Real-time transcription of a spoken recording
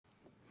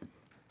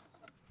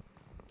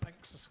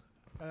Thanks.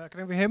 Can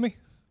everyone hear me?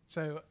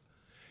 So,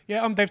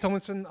 yeah, I'm Dave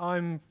Tomlinson.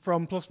 I'm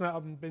from Plusnet.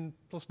 I've been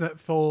Plusnet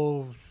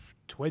for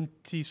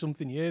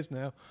 20-something years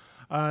now.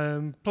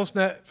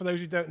 Plusnet, for those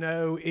who don't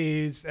know,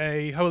 is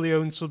a wholly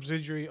owned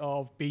subsidiary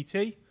of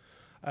BT.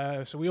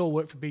 So we all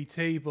work for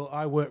BT, but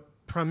I work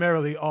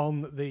primarily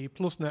on the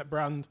Plusnet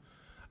brand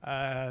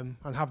and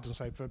have done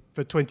so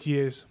for 20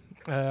 years.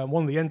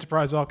 One of the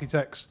enterprise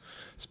architects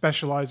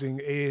specializing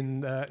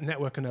in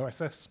network and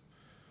OSS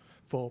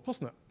for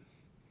Plusnet.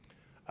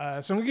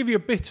 So I'm going to give you a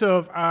bit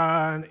of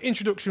an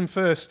introduction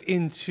first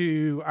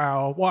into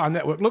what our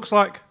network looks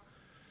like,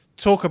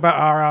 talk about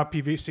our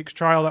IPv6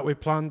 trial that we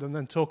planned, and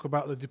then talk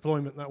about the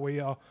deployment that we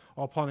are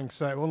planning.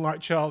 So unlike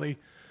Charlie,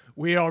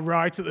 we are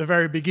right at the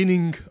very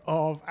beginning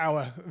of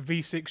our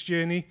V6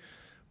 journey.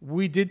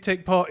 We did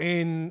take part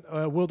in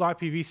World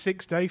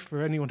IPv6 Day,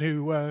 for anyone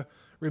who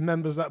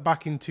remembers that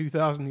back in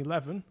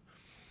 2011.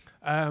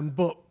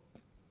 But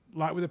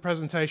like with the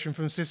presentation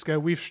from Cisco,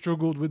 we've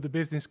struggled with the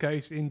business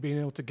case in being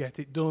able to get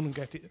it done and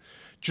get it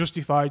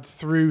justified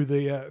through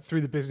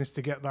the business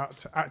to get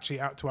that actually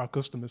out to our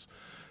customers.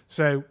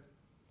 So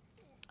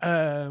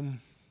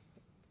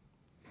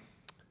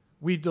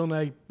we've done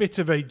a bit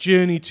of a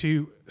journey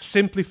to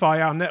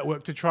simplify our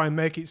network to try and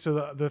make it so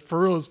that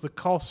for us the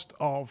cost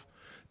of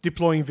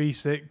deploying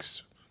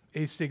V6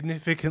 is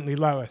significantly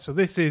lower. So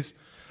this is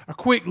a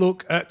quick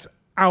look at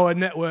our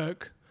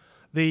network.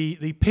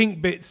 The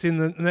pink bits in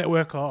the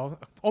network are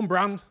on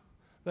brand.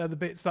 They're the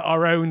bits that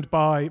are owned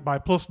by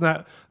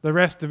Plusnet. The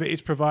rest of it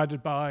is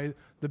provided by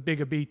the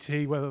bigger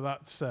BT, whether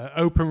that's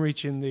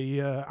OpenReach in the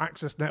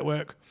access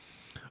network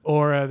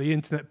or the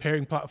internet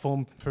peering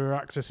platform for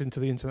access into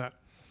the internet.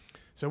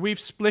 So we've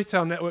split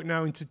our network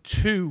now into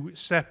two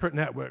separate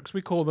networks.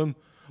 We call them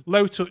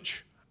low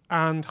touch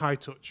and high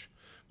touch.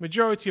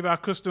 Majority of our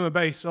customer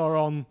base are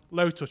on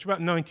low touch.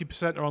 About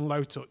 90% are on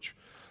low touch.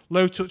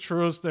 Low touch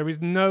for us, there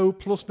is no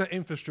Plusnet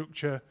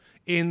infrastructure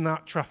in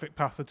that traffic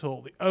path at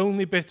all. The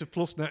only bit of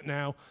Plusnet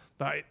now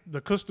that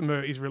the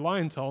customer is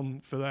reliant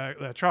on for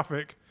their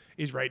traffic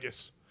is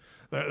radius.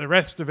 The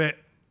rest of it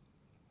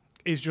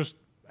is just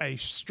a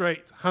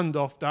straight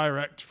handoff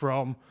direct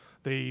from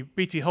the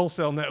BT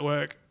wholesale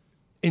network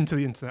into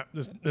the internet.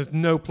 There's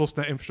no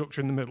Plusnet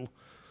infrastructure in the middle.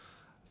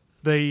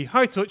 The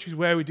high touch is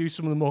where we do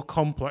some of the more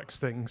complex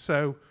things.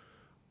 So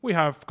we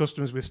have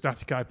customers with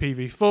static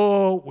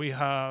IPv4, we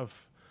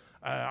have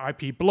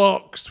IP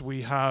blocks,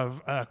 we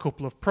have a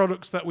couple of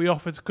products that we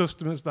offer to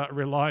customers that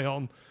rely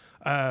on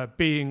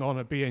being on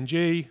a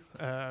BNG.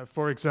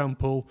 For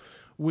example,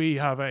 we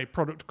have a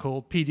product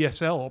called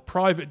PDSL or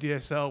private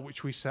DSL,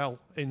 which we sell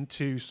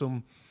into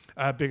some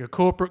bigger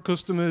corporate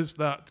customers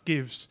that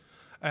gives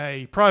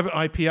a private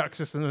IP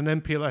access and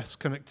an MPLS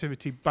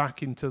connectivity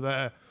back into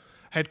their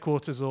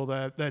headquarters or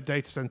their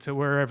data center,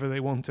 wherever they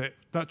want it.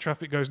 That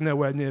traffic goes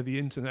nowhere near the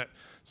internet,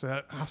 so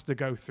it has to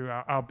go through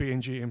our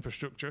BNG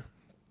infrastructure.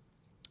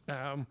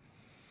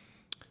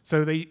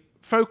 So the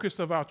focus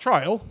of our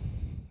trial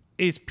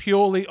is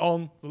purely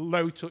on the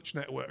low touch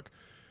network.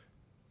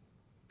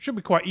 Should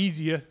be quite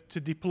easier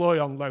to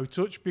deploy on low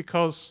touch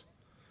because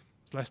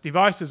there's less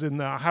devices in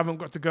there. I haven't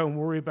got to go and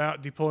worry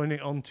about deploying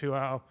it onto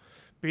our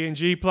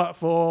BNG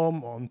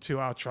platform, onto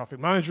our traffic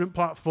management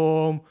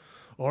platform,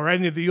 or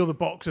any of the other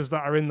boxes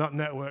that are in that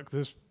network.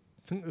 I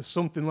think there's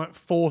something like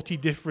 40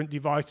 different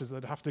devices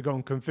that I have to go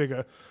and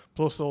configure,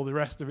 plus all the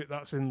rest of it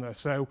that's in there.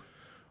 So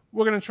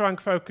we're going to try and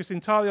focus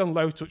entirely on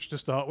low touch to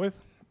start with.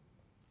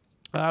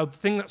 The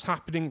thing that's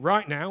happening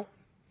right now,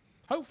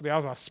 hopefully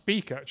as I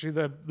speak actually,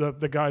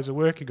 the guys are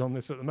working on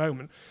this at the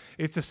moment,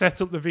 is to set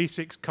up the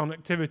V6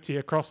 connectivity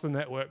across the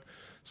network.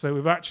 So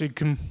we've actually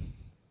can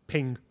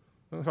ping.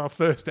 That's our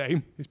first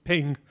aim, is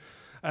ping.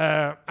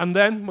 And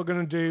then we're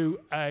going to do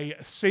a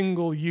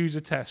single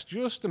user test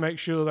just to make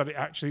sure that it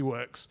actually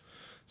works.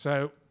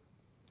 So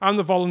I'm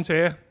the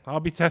volunteer. I'll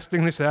be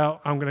testing this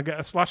out. I'm going to get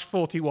a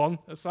 /41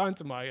 assigned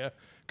to my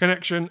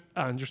connection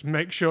and just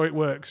make sure it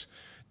works.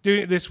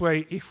 Doing it this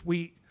way, if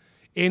we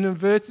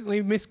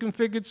inadvertently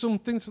misconfigured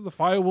something so the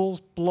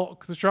firewalls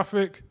block the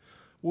traffic,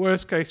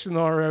 worst case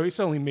scenario, it's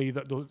only me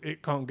that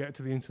it can't get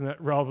to the internet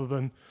rather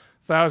than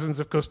thousands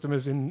of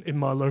customers in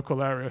my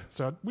local area.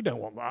 So we don't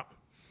want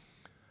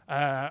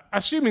that.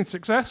 Assuming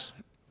success,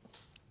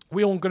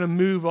 we're all going to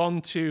move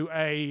on to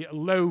a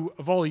low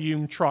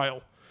volume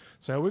trial.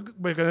 So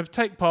we're going to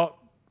take part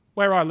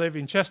where I live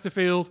in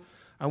Chesterfield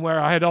and where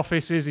our head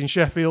office is in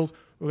Sheffield.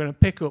 We're going to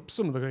pick up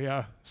some of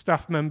the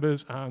staff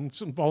members and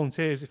some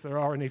volunteers, if there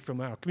are any,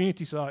 from our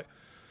community site,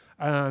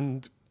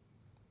 and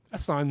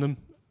assign them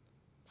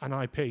an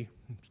IP.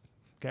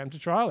 Get them to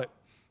trial it.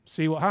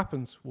 See what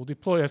happens. We'll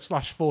deploy a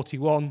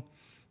 /41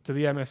 to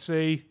the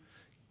MSC,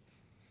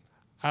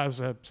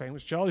 as same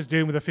as Charlie's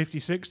doing with a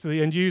 56 to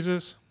the end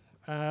users,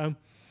 and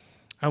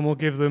we'll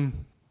give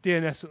them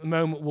DNS. At the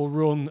moment will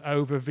run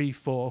over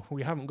V4.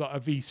 We haven't got a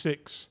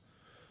V6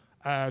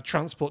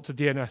 transport to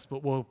DNS,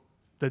 but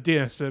the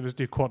DNS servers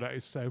do quad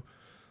A's. So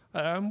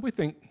we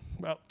think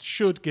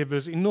should give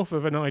us enough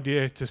of an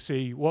idea to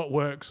see what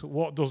works,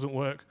 what doesn't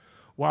work,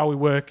 while we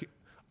work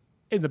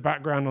in the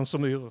background on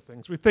some of the other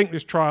things. We think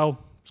this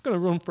trial is going to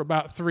run for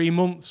about 3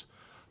 months.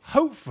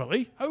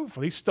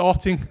 Hopefully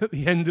starting at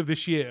the end of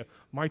this year.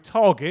 My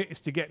target is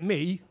to get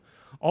me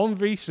on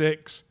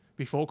V6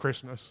 before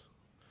Christmas.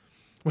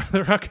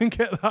 Whether I can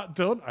get that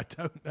done, I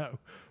don't know.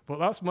 But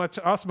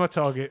that's my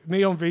target.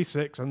 Me on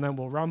V6, and then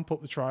we'll ramp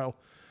up the trial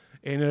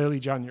in early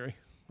January.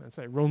 I'd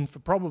say run for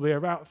probably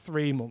about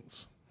 3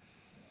 months.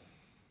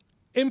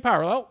 In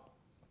parallel,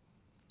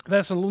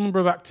 there's a number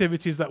of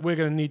activities that we're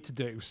going to need to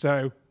do.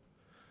 So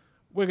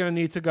we're going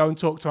to need to go and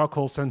talk to our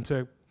call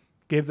center,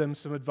 give them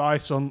some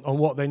advice on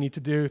what they need to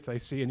do if they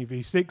see any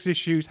V6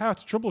 issues, how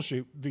to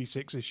troubleshoot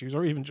V6 issues,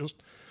 or even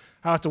just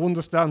how to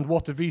understand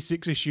what a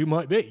V6 issue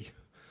might be.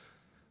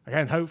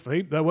 Again,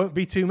 hopefully there won't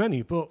be too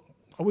many, but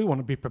we want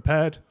to be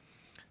prepared.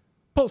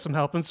 Put some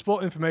help and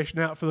support information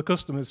out for the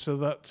customers so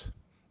that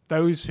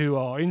those who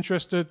are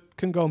interested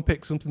can go and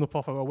pick something up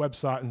off our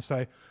website and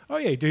say, oh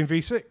yeah, you're doing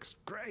V6,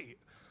 great.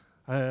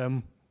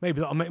 Maybe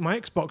that'll make my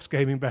Xbox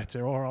gaming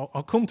better, or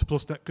I'll come to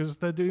Plusnet because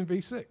they're doing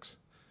V6.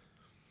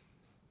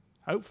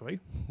 Hopefully,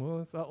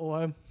 well,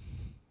 that'll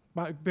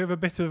might give a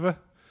bit of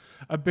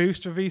a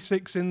boost for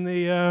V6 in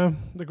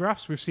the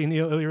graphs we've seen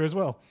earlier as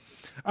well.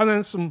 And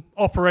then some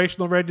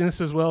operational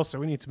readiness as well, so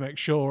we need to make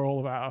sure all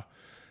of our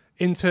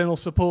internal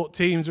support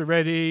teams are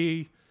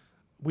ready.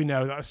 We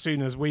know that as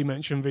soon as we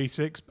mention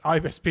V6,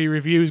 ISP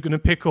Review is going to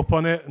pick up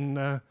on it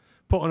and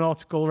put an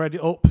article ready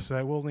up,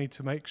 so we'll need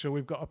to make sure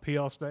we've got a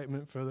PR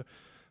statement for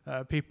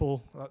the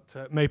people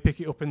that may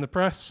pick it up in the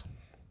press.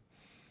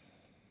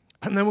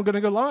 And then we're going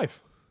to go live.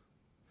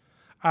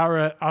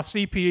 Our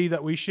CPE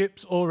that we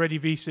ship's already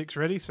V6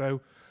 ready,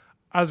 so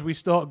as we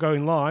start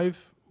going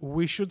live,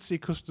 we should see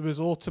customers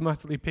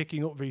automatically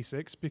picking up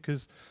V6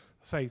 because,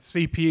 say,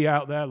 CPE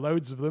out there,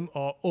 loads of them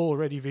are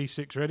already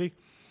V6 ready.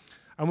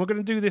 And we're going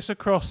to do this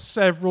across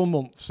several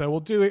months, so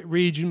we'll do it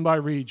region by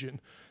region.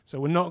 So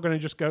we're not going to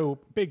just go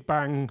big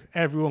bang,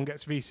 everyone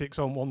gets V6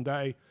 on one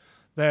day.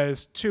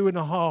 There's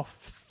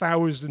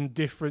 2,500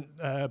 different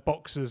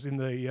boxes in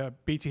the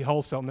BT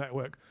wholesale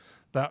network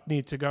that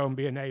need to go and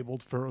be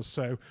enabled for us.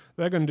 So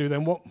they're going to do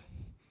them,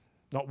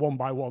 not one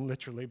by one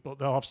literally, but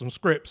they'll have some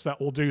scripts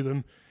that will do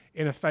them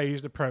in a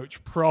phased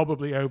approach,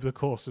 probably over the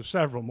course of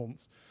several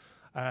months,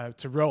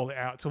 to roll it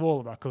out to all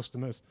of our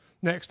customers.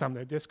 Next time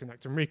they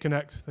disconnect and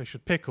reconnect, they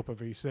should pick up a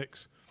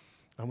V6,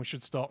 and we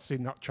should start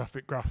seeing that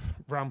traffic graph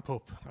ramp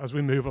up as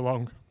we move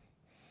along.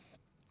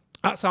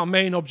 That's our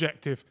main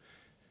objective,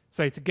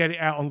 say, to get it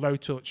out on low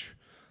touch.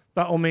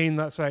 That'll mean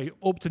that, say,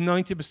 up to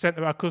 90%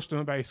 of our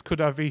customer base could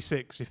have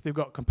V6. If they've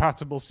got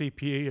compatible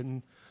CPE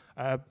and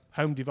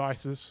home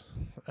devices,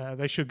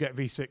 they should get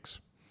V6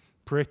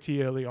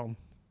 pretty early on,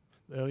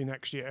 early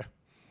next year.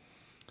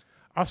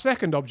 Our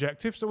second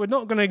objective, so we're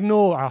not going to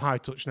ignore our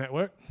high-touch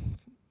network.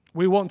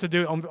 We want to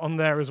do it on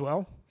there as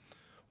well.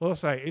 Well, I'll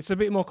say, it's a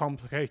bit more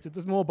complicated.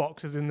 There's more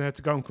boxes in there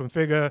to go and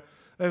configure.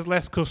 There's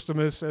less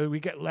customers, so we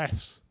get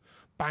less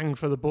bang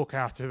for the buck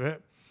out of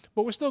it.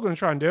 But we're still going to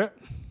try and do it.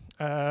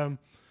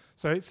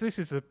 So this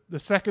is the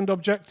second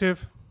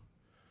objective.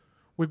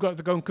 We've got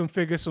to go and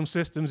configure some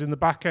systems in the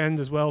back end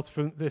as well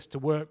for this to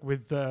work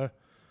with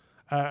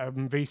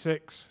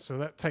V6. So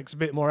that takes a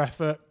bit more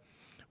effort.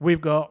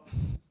 We've got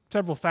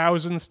several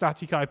thousand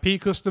static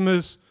IP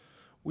customers.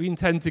 We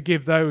intend to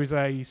give those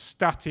a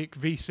static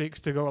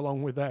V6 to go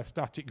along with their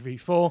static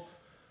V4.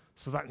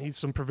 So that needs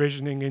some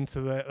provisioning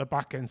into the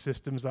back-end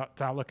systems that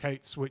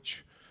allocates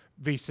which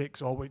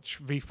V6 or which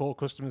V4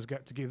 customers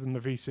get to give them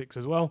a V6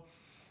 as well.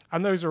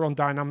 And those are on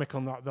dynamic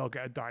on that. They'll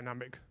get a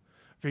dynamic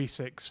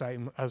V6,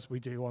 same as we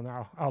do on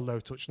our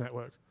low-touch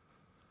network.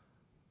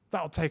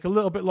 That'll take a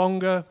little bit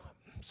longer.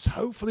 So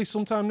hopefully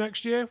sometime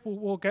next year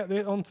we'll get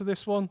onto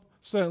this one.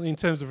 Certainly in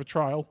terms of a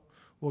trial,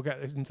 we'll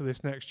get this into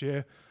this next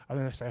year. And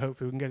then I say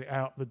hopefully we can get it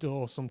out the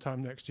door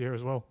sometime next year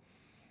as well.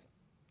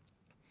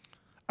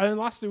 And then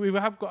lastly, we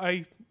have got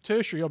a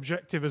tertiary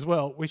objective as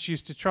well, which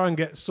is to try and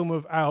get some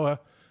of our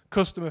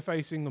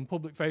customer-facing and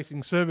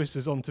public-facing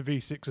services onto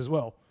V6 as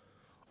well.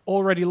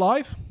 Already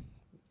live.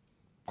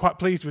 Quite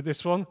pleased with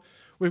this one.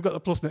 We've got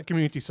the Plusnet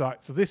community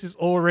site. So this is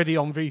already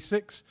on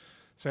V6.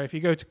 So if you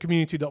go to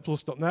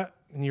community.plus.net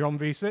and you're on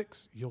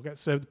V6, you'll get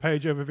served a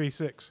page over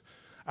V6.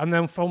 And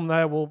then from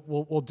there,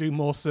 we'll do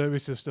more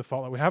services to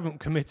follow. We haven't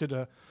committed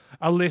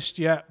a list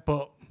yet,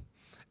 but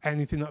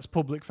anything that's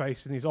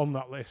public-facing is on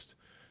that list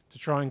to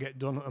try and get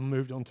done and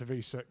moved on to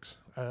V6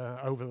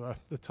 over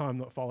the time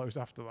that follows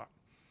after that.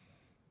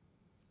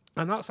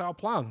 And that's our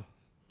plan.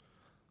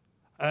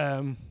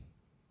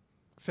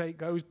 Say it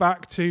goes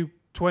back to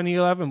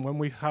 2011 when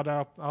we had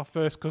our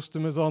first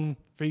customers on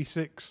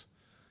V6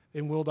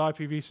 in World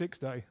IPv6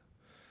 Day.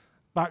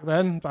 Back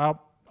then, our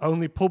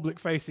only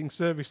public-facing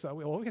service that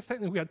I guess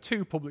technically we had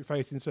two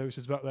public-facing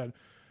services back then.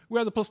 We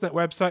had the Plusnet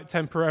website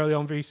temporarily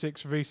on V6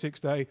 for V6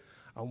 Day,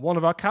 and one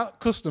of our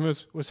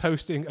customers was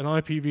hosting an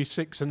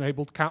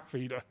IPv6-enabled cat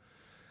feeder.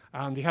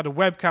 And he had a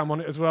webcam on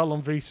it as well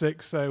on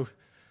V6, so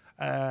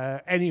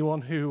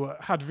anyone who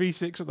had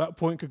V6 at that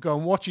point could go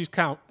and watch his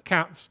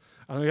cats,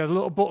 and we had a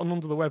little button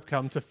under the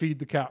webcam to feed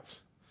the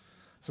cats.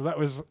 So that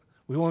was,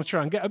 we want to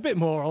try and get a bit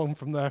more on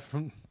from there,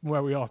 from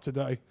where we are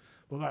today.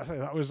 But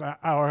that was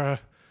our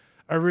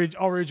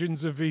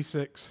origins of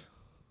V6.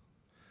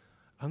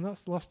 And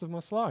that's the last of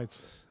my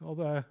slides. Are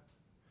there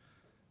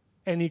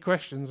any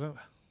questions? Okay.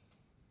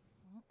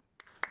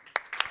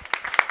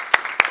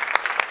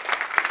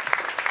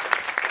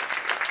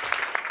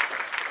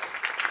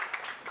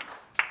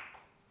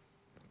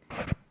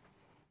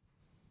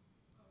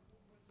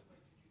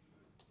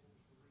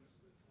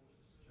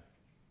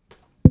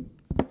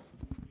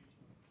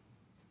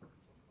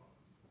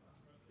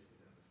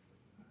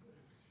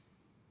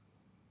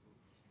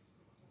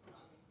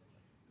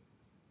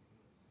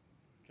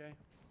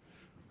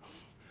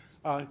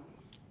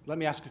 Let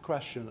me ask a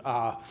question.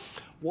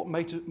 What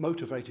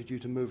motivated you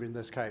to move in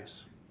this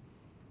case?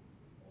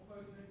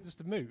 Just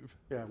to move?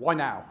 Yeah, why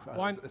now?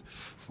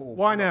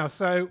 Why now?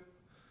 So,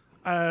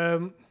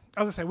 as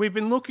I say, we've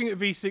been looking at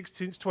V6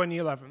 since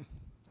 2011.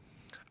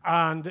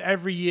 And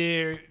every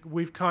year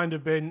we've kind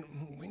of been,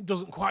 it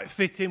doesn't quite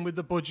fit in with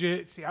the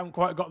budgets, you haven't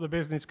quite got the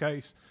business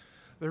case.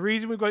 The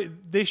reason we've got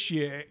it this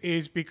year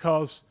is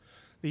because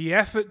the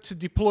effort to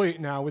deploy it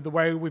now with the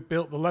way we've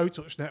built the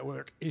low-touch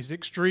network is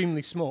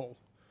extremely small.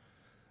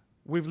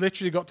 We've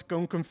literally got to go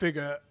and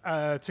configure,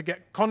 to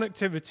get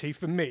connectivity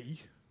for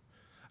me,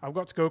 I've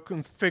got to go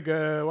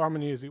configure, how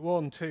many is it?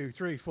 1, 2,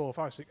 3, 4,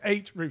 5, 6,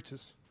 8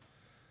 routers.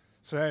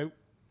 So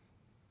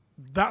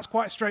that's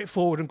quite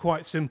straightforward and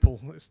quite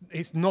simple.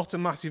 It's not a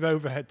massive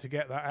overhead to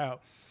get that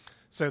out.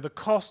 So the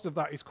cost of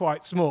that is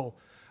quite small.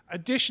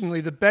 Additionally,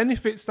 the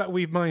benefits that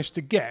we've managed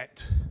to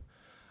get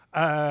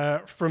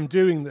from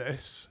doing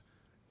this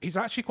is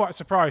actually quite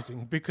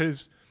surprising,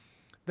 because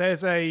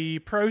there's a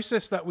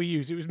process that we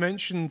use. It was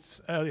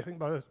mentioned earlier, I think,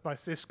 by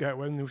Cisco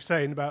when they were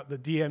saying about the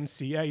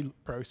DMCA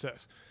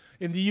process.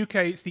 In the UK,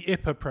 it's the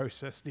IPA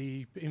process,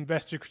 the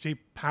Investigative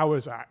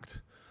Powers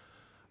Act.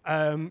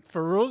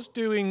 For us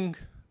doing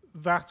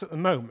that at the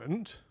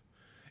moment,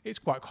 it's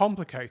quite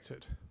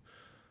complicated.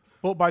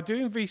 But by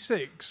doing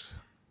V6,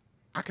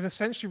 I can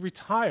essentially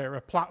retire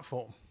a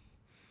platform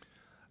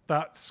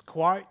that's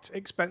quite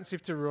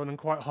expensive to run and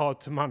quite hard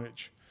to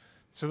manage.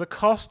 So the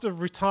cost of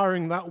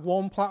retiring that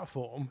one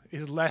platform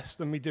is less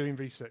than me doing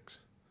V6.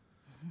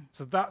 Mm-hmm.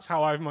 So that's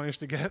how I've managed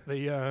to get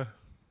the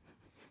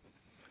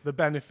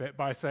benefit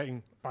by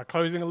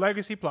closing a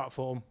legacy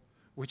platform,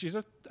 which is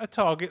a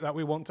target that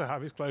we want to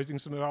have, is closing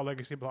some of our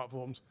legacy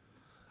platforms.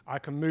 I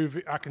can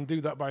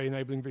do that by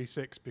enabling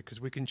V6 because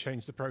we can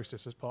change the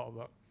process as part of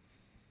that.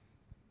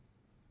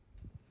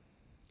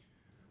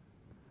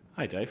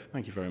 Hi, Dave.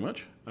 Thank you very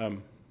much.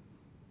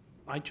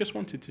 I just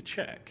wanted to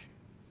check,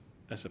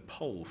 as a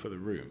poll for the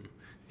room,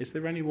 is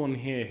there anyone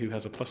here who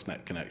has a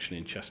Plusnet connection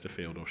in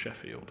Chesterfield or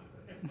Sheffield?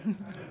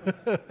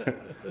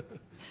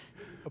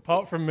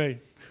 Apart from me.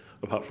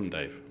 Apart from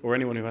Dave. Or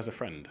anyone who has a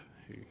friend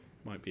who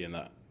might be in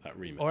that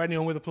remit. Or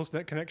anyone with a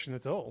Plusnet connection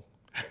at all,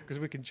 because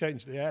we can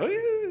change the area.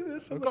 Oh, yeah,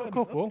 we've got a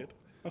couple.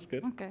 That's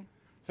good. Okay.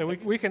 So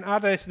we can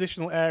add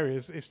additional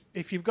areas.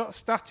 If you've got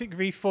static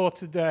V4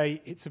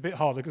 today, it's a bit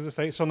harder, because I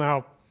say it's on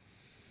our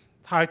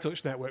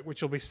high-touch network,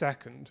 which will be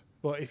second.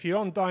 But if you're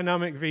on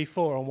dynamic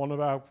V4 on one of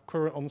our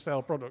current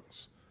on-sale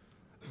products,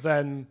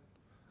 then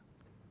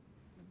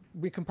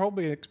we can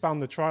probably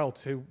expand the trial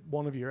to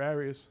one of your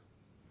areas.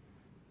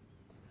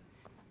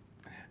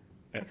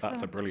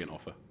 That's a brilliant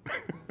offer.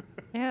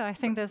 Yeah, I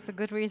think that's the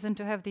good reason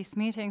to have these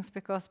meetings,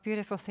 because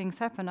beautiful things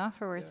happen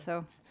afterwards.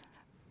 Yeah.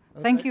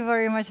 So, thank you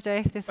very much,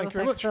 Dave. This was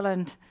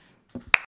excellent.